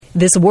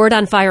This Word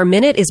on Fire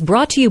Minute is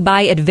brought to you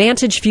by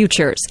Advantage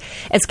Futures.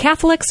 As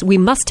Catholics, we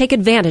must take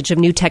advantage of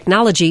new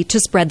technology to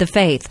spread the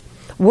faith.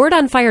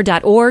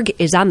 WordOnFire.org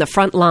is on the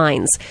front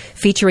lines,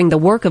 featuring the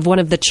work of one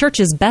of the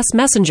Church's best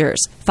messengers,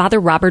 Father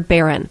Robert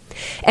Barron.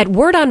 At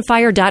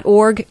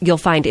WordOnFire.org, you'll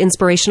find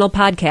inspirational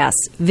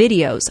podcasts,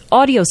 videos,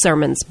 audio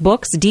sermons,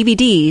 books,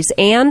 DVDs,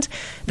 and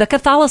the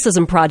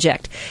Catholicism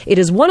Project. It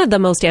is one of the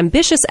most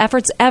ambitious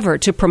efforts ever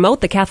to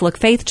promote the Catholic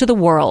faith to the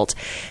world.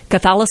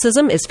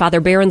 Catholicism is Father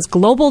Barron's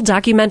global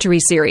documentary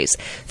series,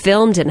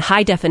 filmed in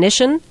high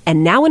definition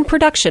and now in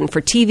production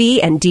for TV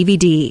and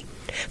DVD.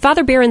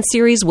 Father Barron's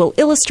series will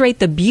illustrate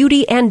the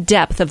beauty and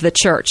depth of the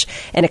Church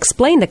and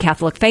explain the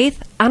Catholic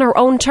faith on our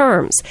own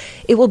terms.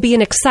 It will be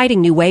an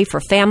exciting new way for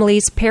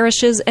families,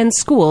 parishes, and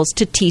schools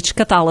to teach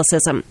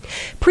Catholicism.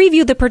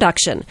 Preview the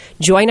production,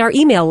 join our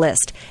email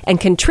list, and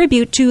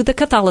contribute to the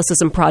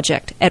Catholicism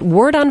Project at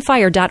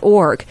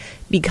wordonfire.org.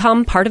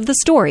 Become part of the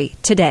story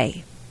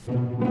today.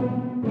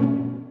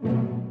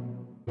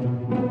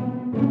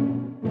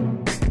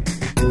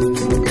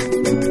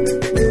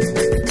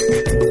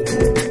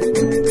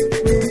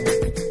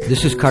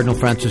 This is Cardinal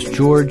Francis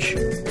George.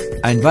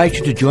 I invite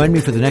you to join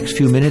me for the next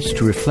few minutes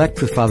to reflect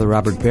with Father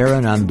Robert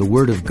Barron on the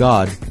Word of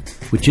God,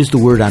 which is the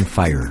Word on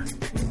Fire.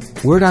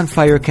 Word on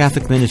Fire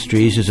Catholic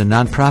Ministries is a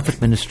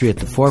nonprofit ministry at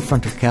the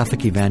forefront of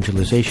Catholic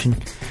evangelization,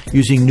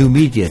 using new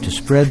media to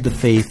spread the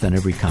faith on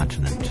every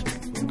continent.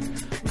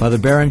 Father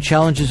Barron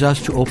challenges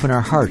us to open our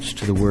hearts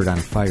to the Word on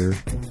Fire,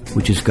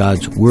 which is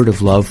God's word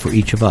of love for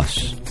each of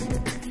us.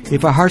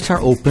 If our hearts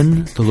are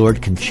open, the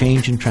Lord can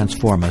change and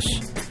transform us,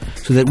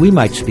 so that we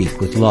might speak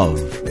with love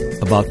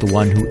about the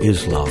one who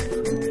is love.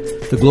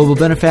 The global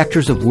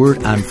benefactors of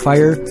Word on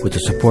Fire, with the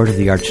support of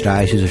the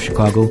Archdiocese of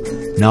Chicago,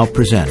 now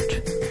present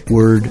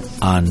Word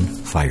on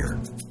Fire.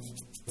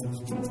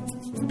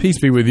 Peace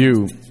be with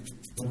you.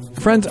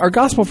 Friends, our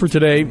gospel for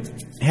today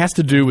has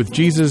to do with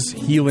Jesus'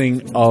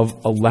 healing of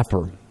a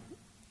leper.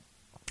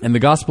 And the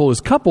gospel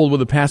is coupled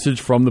with a passage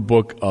from the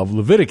book of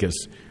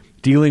Leviticus,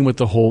 dealing with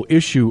the whole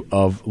issue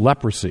of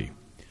leprosy.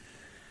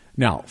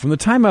 Now, from the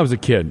time I was a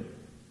kid,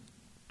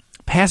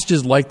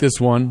 passages like this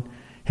one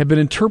have been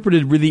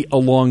interpreted really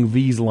along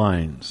these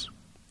lines.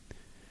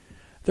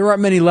 There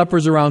aren't many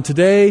lepers around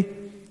today,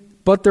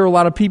 but there are a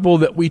lot of people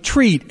that we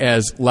treat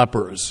as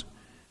lepers,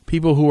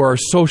 people who are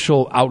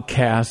social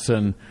outcasts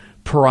and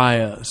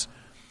pariahs.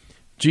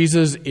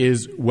 Jesus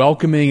is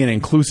welcoming and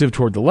inclusive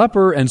toward the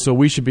leper, and so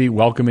we should be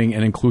welcoming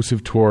and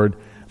inclusive toward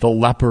the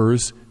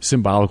lepers,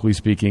 symbolically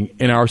speaking,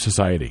 in our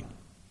society.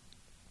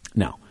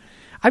 Now,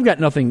 I've got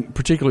nothing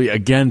particularly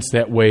against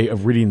that way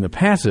of reading the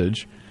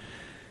passage,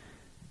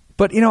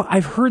 but,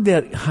 I've heard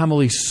that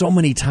homily so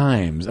many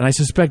times, and I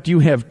suspect you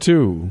have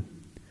too.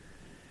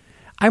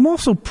 I'm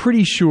also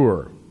pretty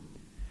sure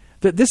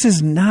that this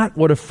is not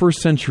what a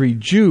first century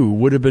Jew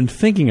would have been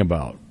thinking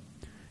about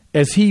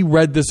as he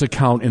read this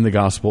account in the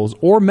Gospels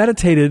or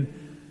meditated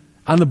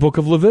on the book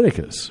of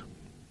Leviticus.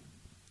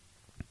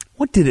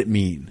 What did it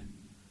mean?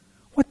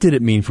 What did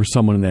it mean for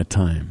someone in that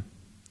time?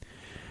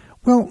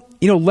 Well,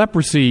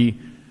 leprosy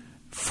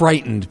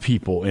frightened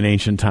people in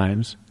ancient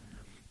times,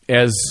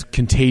 as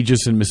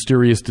contagious and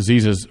mysterious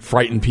diseases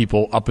frightened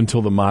people up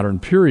until the modern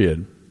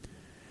period.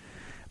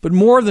 But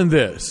more than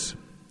this,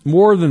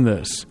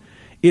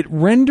 it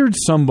rendered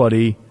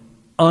somebody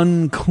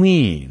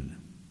unclean,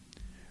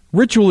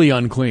 ritually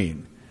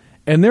unclean,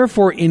 and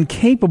therefore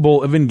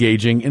incapable of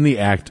engaging in the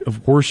act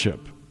of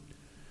worship.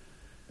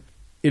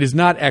 It is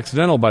not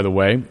accidental, by the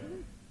way,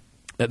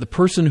 that the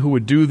person who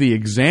would do the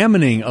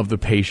examining of the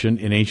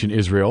patient in ancient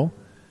Israel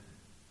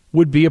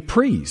would be a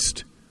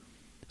priest.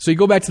 So you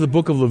go back to the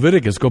book of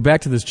Leviticus, go back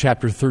to this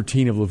chapter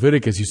 13 of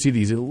Leviticus, you see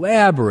these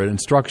elaborate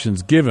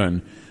instructions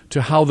given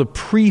to how the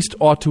priest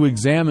ought to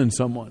examine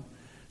someone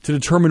to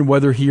determine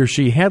whether he or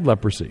she had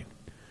leprosy.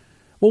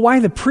 Well, why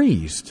the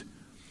priest?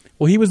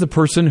 Well, he was the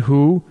person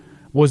who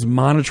was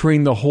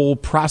monitoring the whole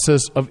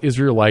process of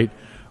Israelite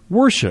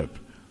worship,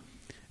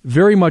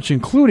 very much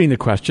including the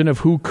question of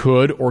who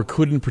could or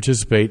couldn't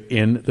participate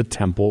in the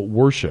temple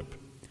worship.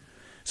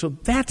 So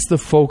that's the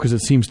focus,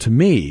 it seems to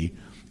me,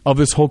 of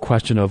this whole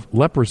question of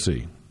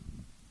leprosy.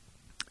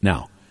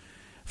 Now,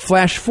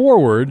 flash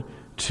forward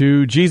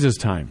to Jesus'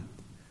 time.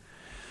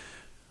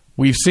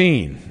 We've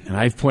seen, and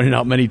I've pointed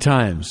out many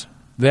times,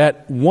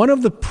 that one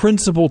of the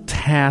principal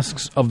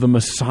tasks of the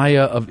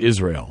Messiah of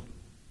Israel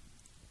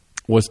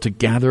was to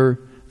gather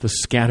the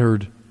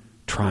scattered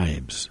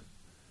tribes,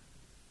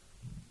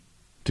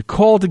 to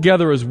call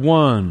together as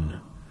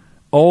one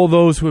all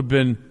those who have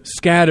been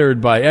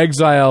scattered by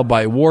exile,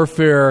 by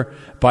warfare,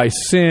 by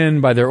sin,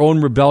 by their own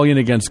rebellion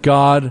against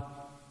God.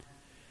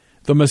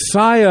 The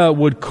Messiah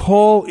would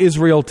call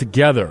Israel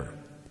together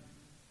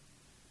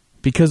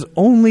because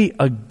only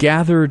a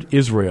gathered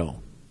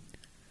Israel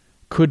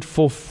could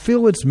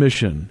fulfill its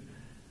mission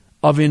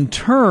of in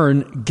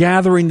turn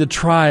gathering the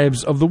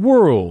tribes of the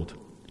world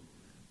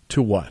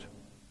to what?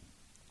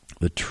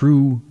 The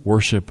true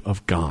worship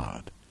of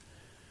God.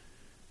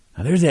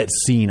 Now, there's that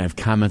scene I've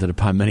commented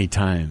upon many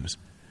times.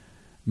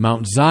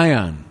 Mount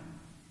Zion,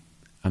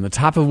 on the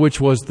top of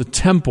which was the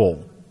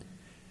temple.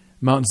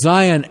 Mount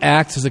Zion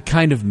acts as a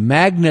kind of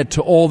magnet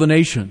to all the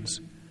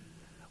nations.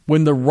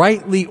 When the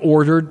rightly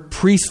ordered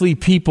priestly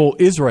people,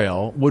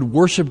 Israel, would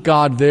worship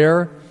God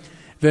there,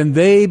 then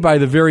they, by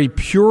the very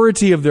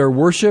purity of their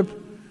worship,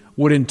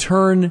 would in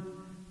turn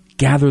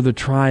gather the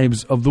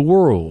tribes of the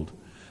world,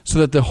 so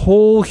that the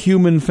whole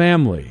human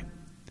family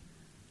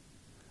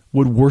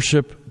would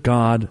worship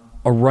God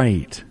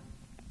aright.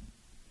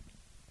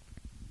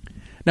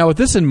 Now, with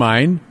this in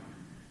mind,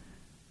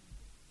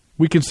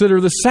 we consider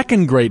the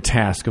second great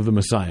task of the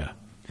Messiah,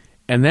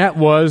 and that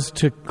was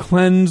to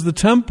cleanse the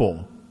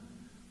temple,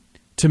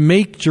 to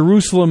make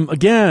Jerusalem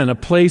again a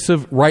place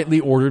of rightly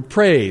ordered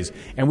praise.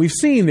 And we've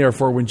seen,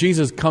 therefore, when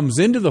Jesus comes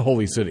into the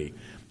holy city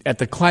at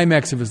the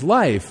climax of his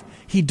life,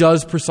 he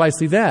does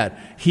precisely that.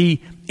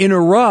 He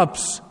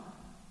interrupts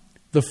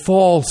the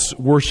false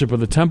worship of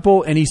the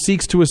temple, and he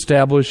seeks to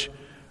establish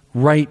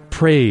right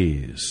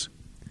praise.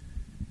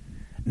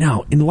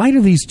 Now, in light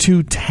of these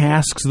two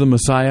tasks of the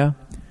Messiah,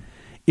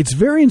 it's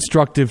very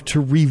instructive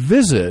to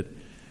revisit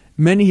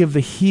many of the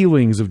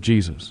healings of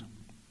Jesus.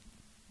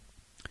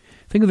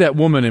 Think of that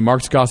woman in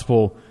Mark's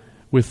Gospel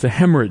with the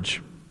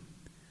hemorrhage,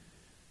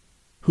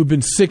 who'd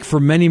been sick for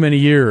many, many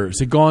years,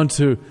 had gone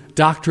to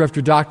doctor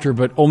after doctor,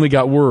 but only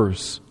got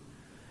worse.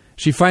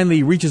 She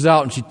finally reaches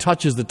out and she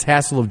touches the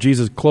tassel of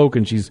Jesus' cloak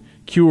and she's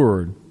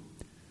cured.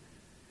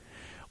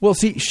 Well,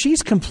 see,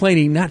 she's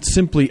complaining not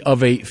simply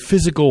of a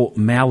physical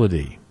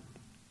malady.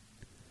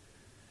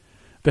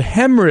 The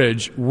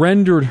hemorrhage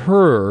rendered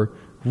her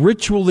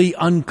ritually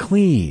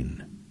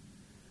unclean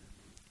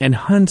and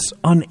hence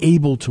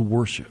unable to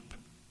worship.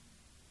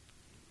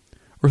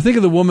 Or think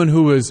of the woman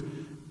who was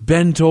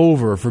bent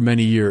over for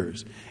many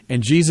years,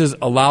 and Jesus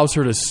allows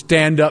her to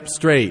stand up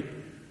straight.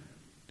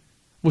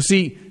 Well,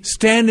 see,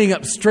 standing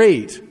up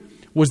straight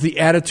was the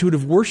attitude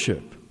of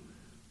worship.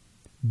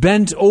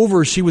 Bent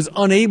over, she was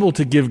unable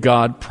to give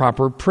God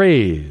proper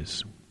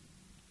praise.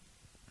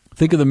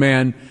 Think of the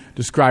man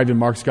described in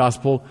Mark's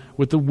Gospel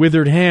with the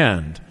withered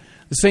hand.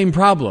 The same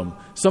problem.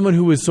 Someone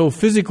who was so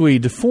physically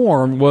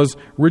deformed was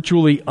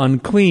ritually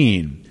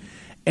unclean.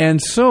 And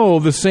so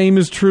the same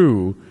is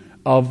true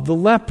of the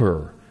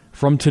leper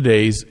from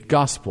today's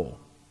Gospel.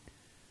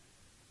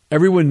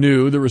 Everyone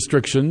knew the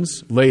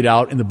restrictions laid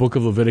out in the book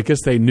of Leviticus.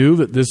 They knew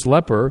that this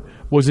leper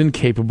was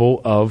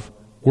incapable of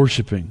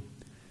worshiping.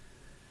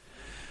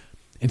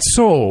 And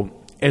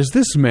so, as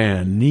this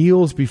man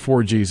kneels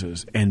before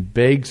Jesus and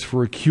begs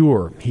for a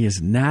cure, he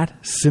is not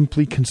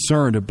simply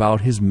concerned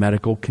about his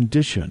medical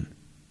condition.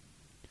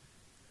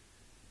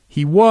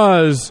 He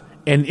was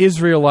an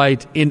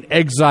Israelite in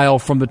exile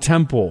from the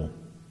temple.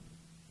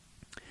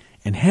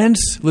 And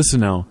hence, listen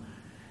now,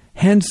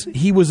 hence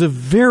he was a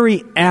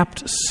very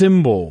apt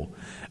symbol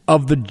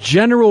of the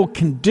general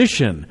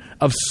condition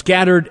of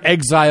scattered,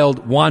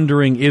 exiled,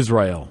 wandering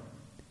Israel.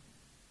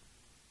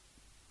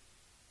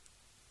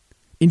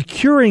 In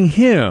curing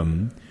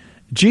him,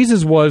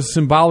 Jesus was,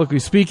 symbolically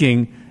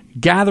speaking,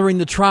 gathering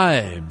the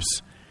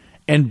tribes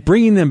and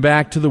bringing them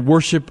back to the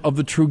worship of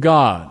the true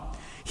God.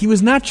 He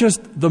was not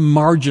just the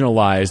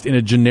marginalized in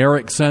a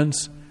generic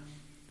sense.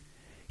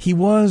 He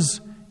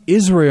was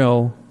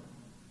Israel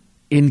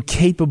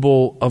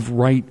incapable of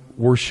right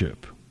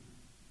worship.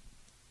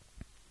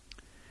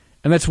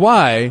 And that's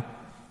why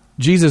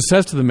Jesus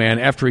says to the man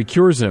after he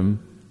cures him,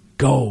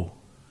 "Go,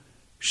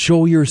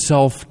 show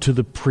yourself to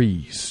the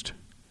priest."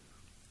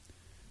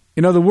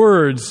 In other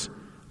words,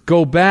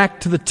 go back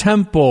to the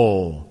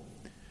temple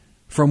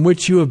from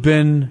which you have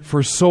been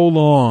for so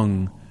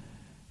long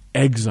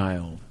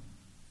exiled.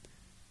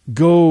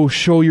 Go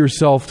show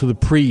yourself to the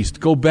priest.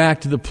 Go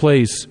back to the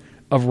place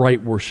of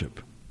right worship.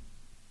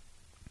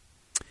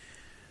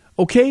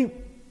 Okay,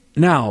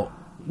 now,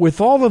 with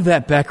all of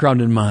that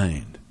background in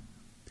mind,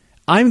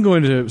 I'm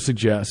going to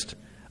suggest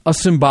a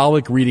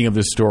symbolic reading of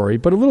this story,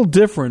 but a little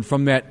different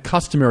from that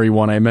customary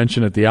one I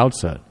mentioned at the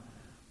outset.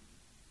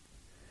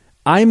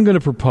 I'm going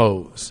to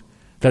propose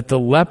that the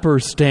leper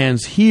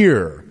stands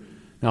here.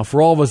 Now,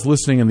 for all of us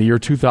listening in the year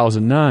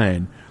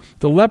 2009,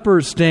 the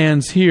leper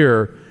stands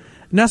here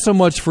not so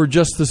much for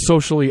just the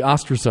socially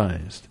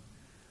ostracized,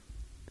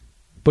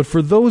 but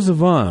for those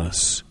of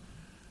us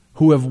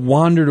who have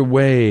wandered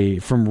away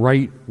from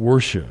right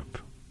worship.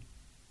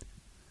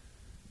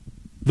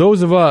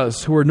 Those of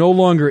us who are no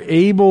longer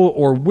able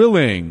or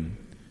willing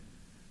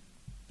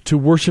to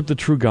worship the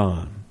true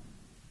God.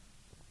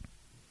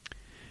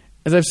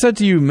 As I've said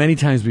to you many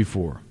times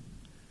before,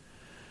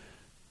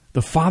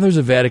 the fathers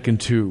of Vatican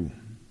II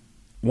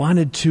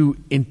wanted to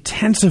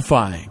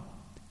intensify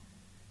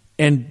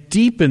and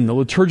deepen the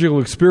liturgical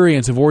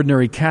experience of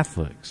ordinary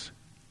Catholics.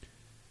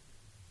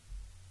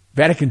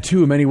 Vatican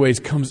II, in many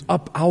ways, comes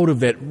up out of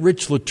that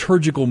rich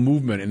liturgical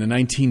movement in the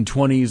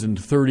 1920s and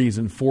 30s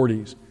and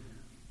 40s.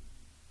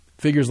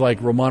 Figures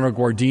like Romano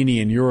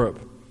Guardini in Europe,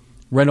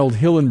 Reinhold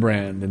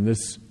Hillenbrand in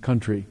this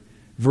country,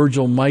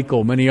 Virgil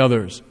Michael, many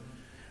others.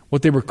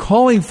 What they were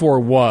calling for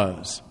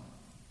was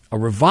a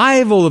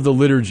revival of the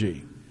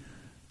liturgy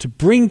to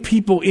bring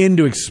people in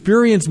to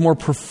experience more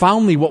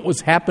profoundly what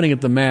was happening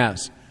at the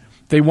Mass,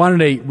 They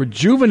wanted a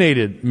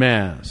rejuvenated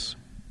Mass.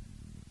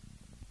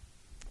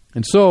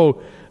 And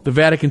so the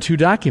Vatican II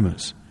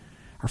documents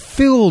are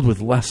filled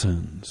with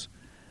lessons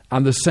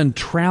on the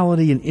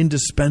centrality and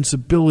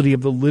indispensability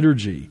of the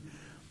liturgy,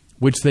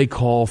 which they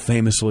call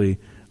famously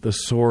the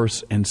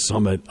source and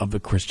summit of the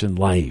Christian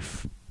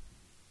life.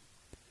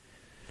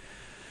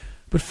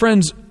 But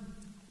friends,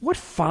 what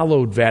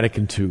followed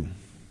Vatican II?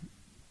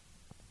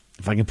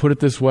 If I can put it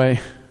this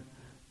way,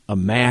 a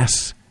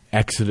mass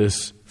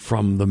exodus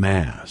from the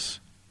Mass.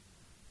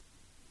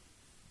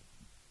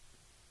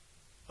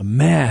 A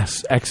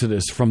mass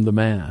exodus from the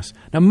Mass.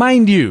 Now,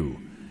 mind you,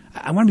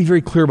 I want to be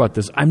very clear about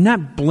this. I'm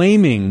not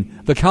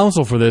blaming the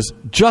Council for this,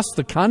 just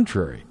the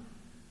contrary.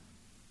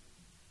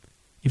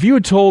 If you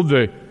had told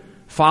the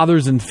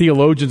fathers and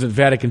theologians at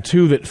Vatican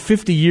II that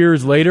 50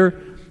 years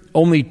later,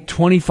 only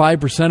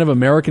 25% of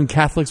American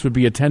Catholics would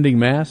be attending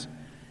Mass,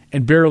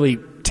 and barely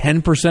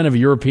 10% of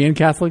European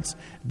Catholics,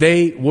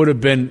 they would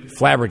have been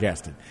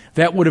flabbergasted.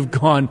 That would have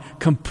gone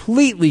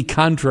completely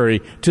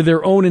contrary to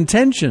their own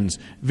intentions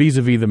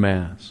vis-a-vis the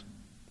Mass.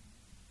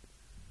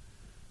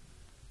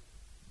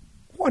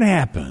 What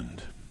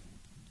happened?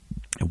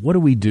 And what do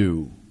we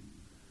do?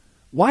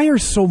 Why are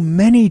so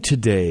many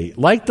today,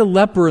 like the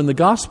leper in the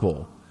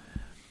gospel,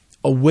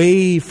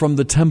 away from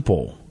the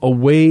temple,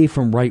 away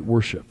from right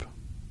worship?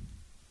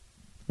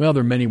 Well,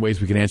 there are many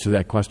ways we can answer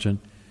that question.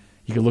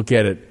 You can look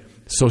at it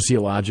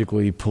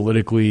sociologically,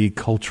 politically,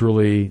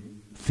 culturally,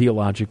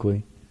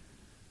 theologically.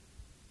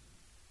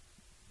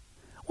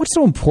 What's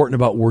so important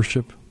about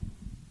worship?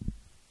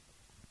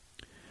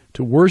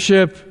 To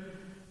worship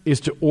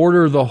is to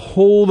order the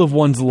whole of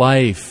one's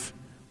life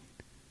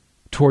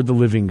toward the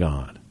living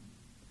God.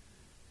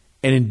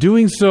 And in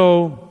doing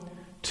so,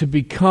 to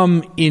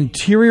become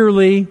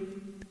interiorly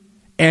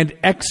and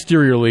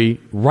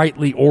exteriorly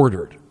rightly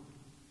ordered.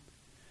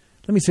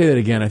 Let me say that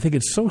again. I think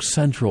it's so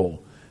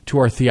central to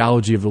our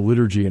theology of the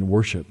liturgy and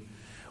worship.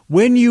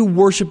 When you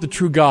worship the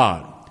true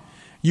God,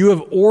 you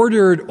have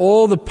ordered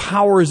all the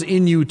powers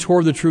in you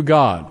toward the true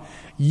God.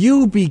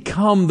 You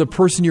become the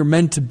person you're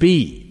meant to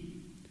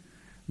be.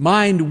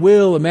 Mind,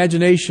 will,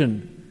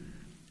 imagination,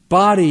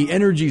 body,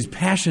 energies,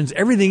 passions,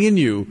 everything in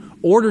you,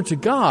 ordered to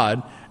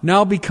God,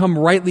 now become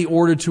rightly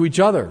ordered to each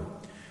other.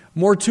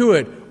 More to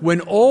it,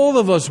 when all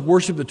of us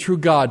worship the true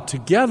God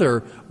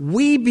together,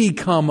 we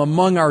become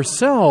among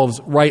ourselves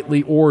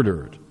rightly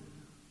ordered.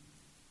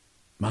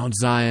 Mount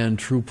Zion,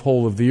 true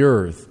pole of the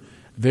earth,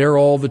 there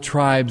all the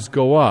tribes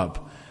go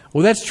up.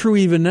 Well, that's true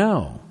even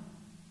now.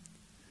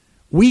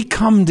 We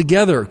come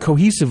together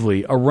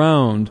cohesively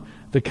around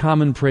the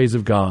common praise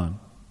of God.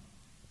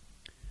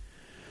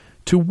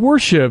 To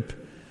worship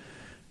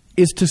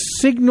is to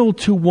signal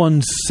to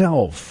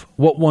oneself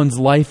what one's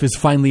life is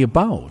finally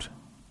about.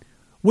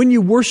 When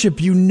you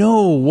worship, you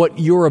know what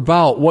you're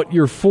about, what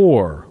you're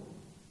for.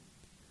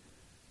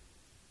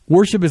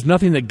 Worship is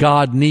nothing that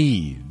God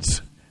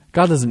needs.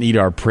 God doesn't need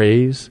our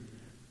praise.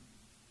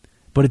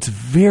 But it's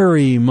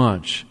very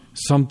much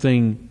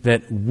something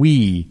that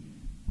we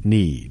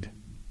need.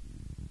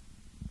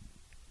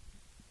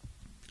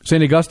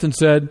 St. Augustine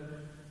said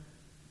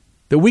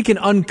that we can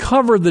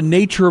uncover the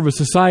nature of a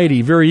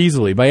society very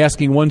easily by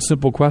asking one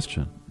simple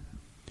question.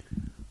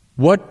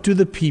 What do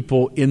the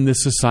people in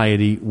this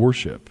society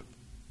worship?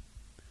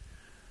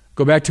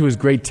 Go back to his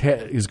great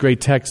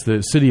text,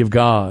 The City of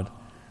God,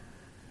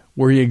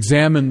 where he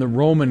examined the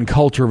Roman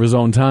culture of his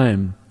own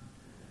time.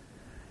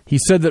 He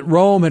said that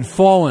Rome had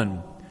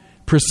fallen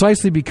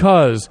precisely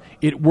because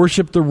it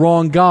worshipped the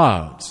wrong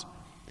gods,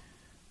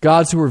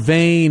 gods who were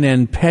vain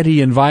and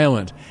petty and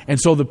violent. And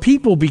so the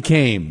people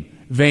became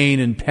vain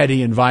and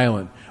petty and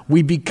violent.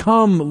 We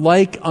become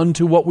like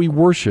unto what we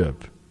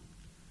worship.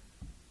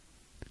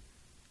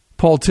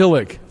 Paul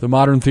Tillich, the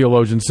modern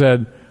theologian,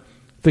 said,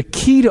 the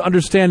key to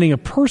understanding a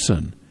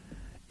person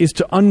is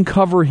to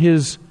uncover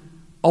his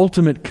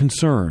ultimate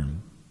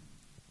concern.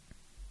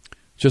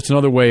 Just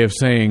another way of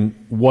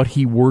saying what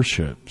he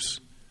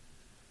worships.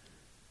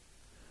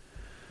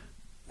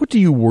 What do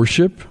you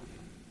worship?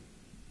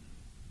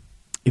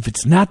 If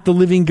it's not the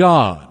living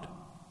God,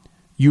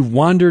 you've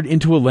wandered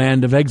into a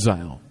land of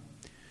exile.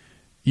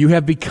 You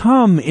have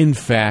become, in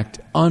fact,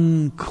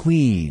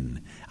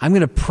 unclean. I'm going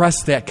to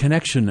press that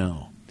connection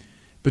now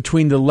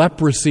between the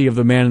leprosy of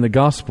the man in the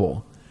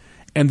gospel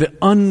and the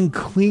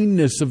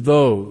uncleanness of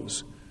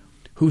those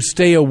who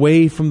stay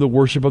away from the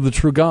worship of the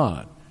true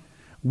God.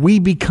 We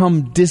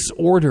become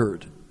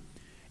disordered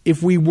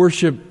if we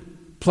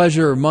worship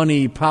pleasure,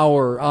 money,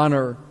 power,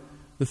 honor,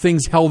 the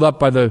things held up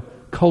by the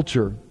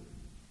culture.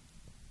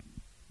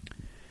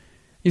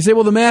 You say,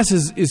 well, the Mass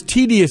is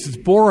tedious, it's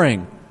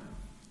boring,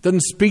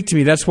 doesn't speak to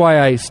me, that's why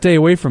I stay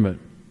away from it.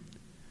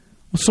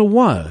 Well, so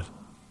what?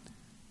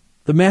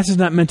 The Mass is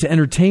not meant to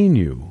entertain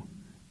you.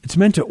 It's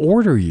meant to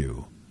order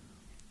you.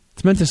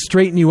 It's meant to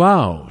straighten you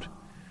out.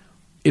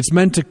 It's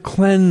meant to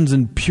cleanse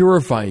and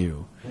purify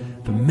you.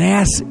 The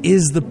Mass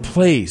is the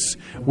place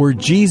where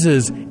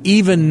Jesus,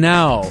 even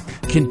now,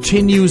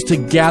 continues to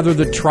gather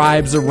the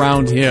tribes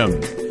around him.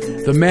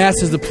 The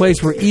Mass is the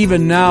place where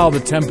even now the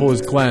temple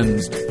is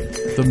cleansed.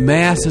 The The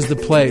Mass is the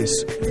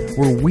place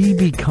where we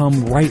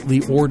become rightly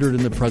ordered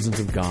in the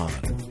presence of God.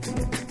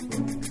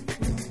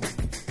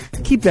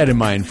 Keep that in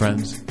mind,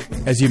 friends,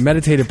 as you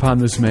meditate upon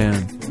this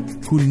man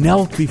who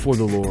knelt before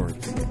the Lord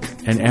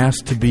and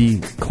asked to be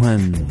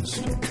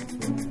cleansed.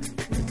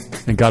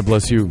 And God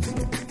bless you.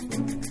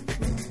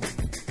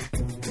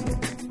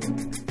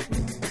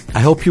 I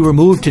hope you were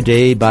moved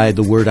today by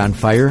the Word on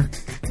Fire.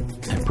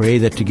 I pray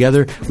that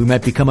together we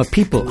might become a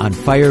people on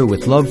fire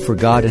with love for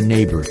God and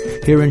neighbor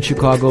here in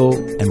Chicago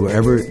and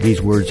wherever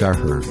these words are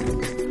heard.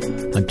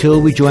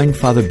 Until we join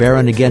Father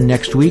Barron again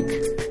next week,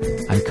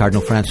 I'm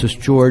Cardinal Francis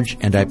George,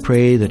 and I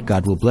pray that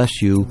God will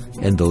bless you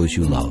and those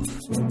you love.